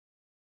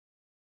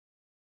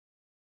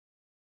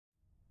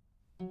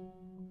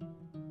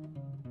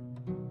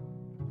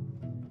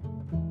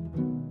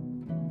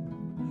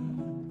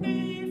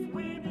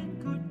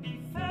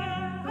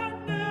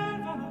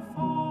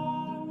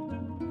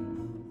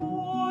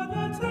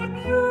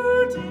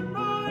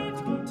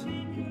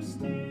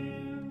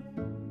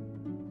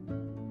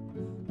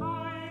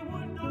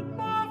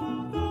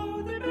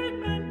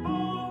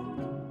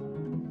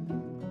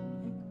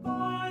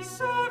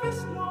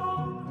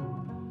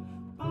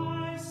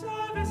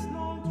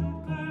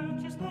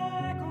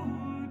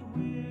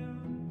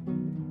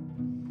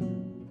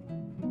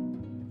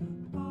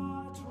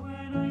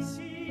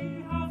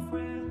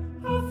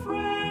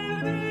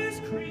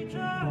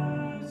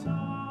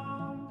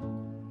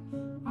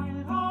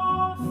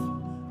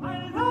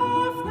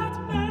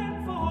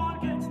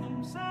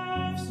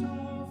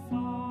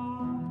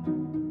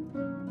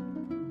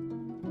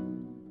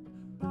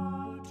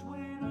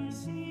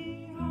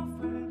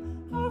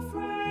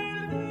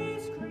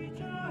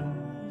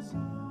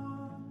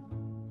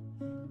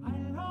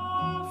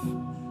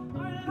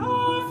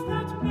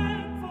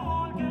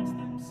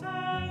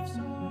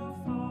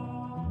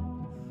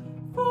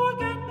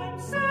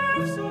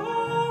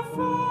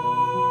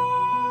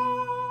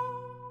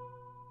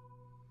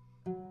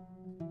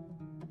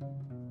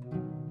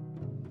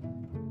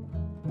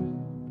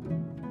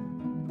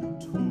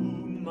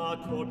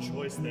Mark what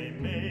choice they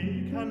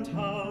make and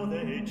how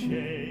they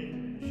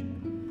change,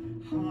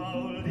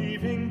 how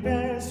leaving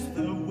best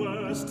the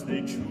worst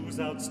they choose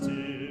out still,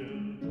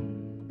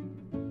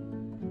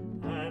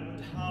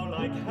 and how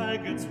like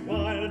haggards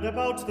wild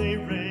about they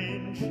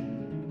range,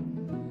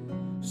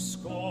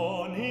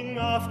 scorning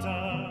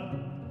after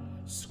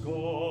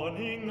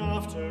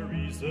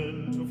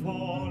reason to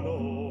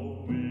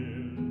follow will.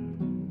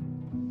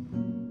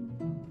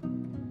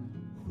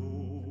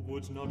 Who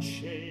would not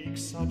shake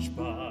such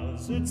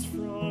buzzards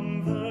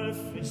from the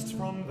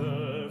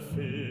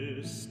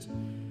fist,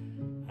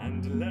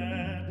 and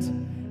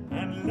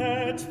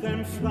let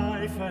them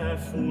fly, fair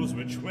fools,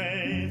 which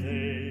way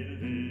they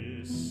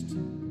list?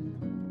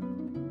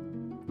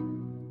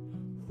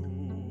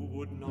 Who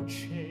would not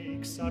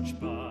shake such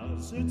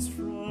buzzards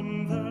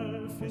from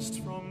the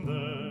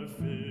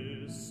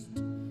fist,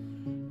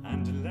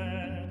 and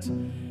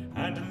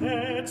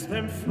let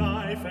them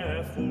fly,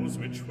 fair fools,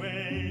 which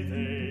way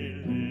they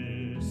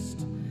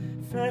list?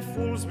 Fair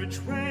fools, which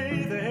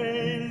way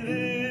they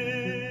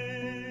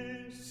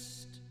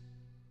list?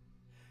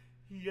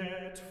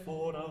 Yet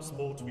for our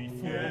sport we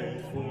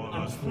fought,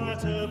 and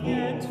flatterable,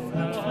 yet for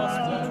our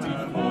sport we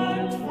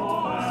fought,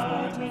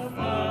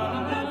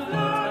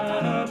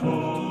 and to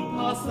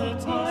pass the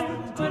time,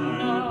 and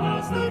now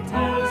pass the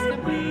time,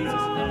 please,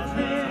 and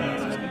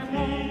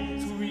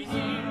please, to read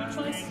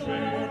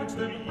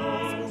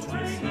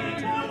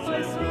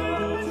my soul,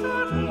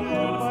 to read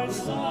my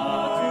soul,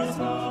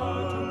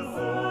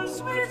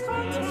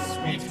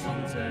 sweet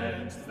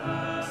content,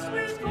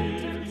 sweet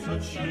content,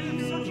 such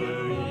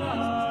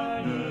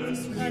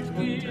and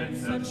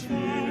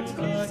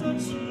give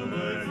such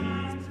humor,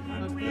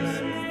 and we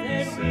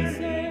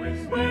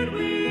say, when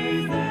we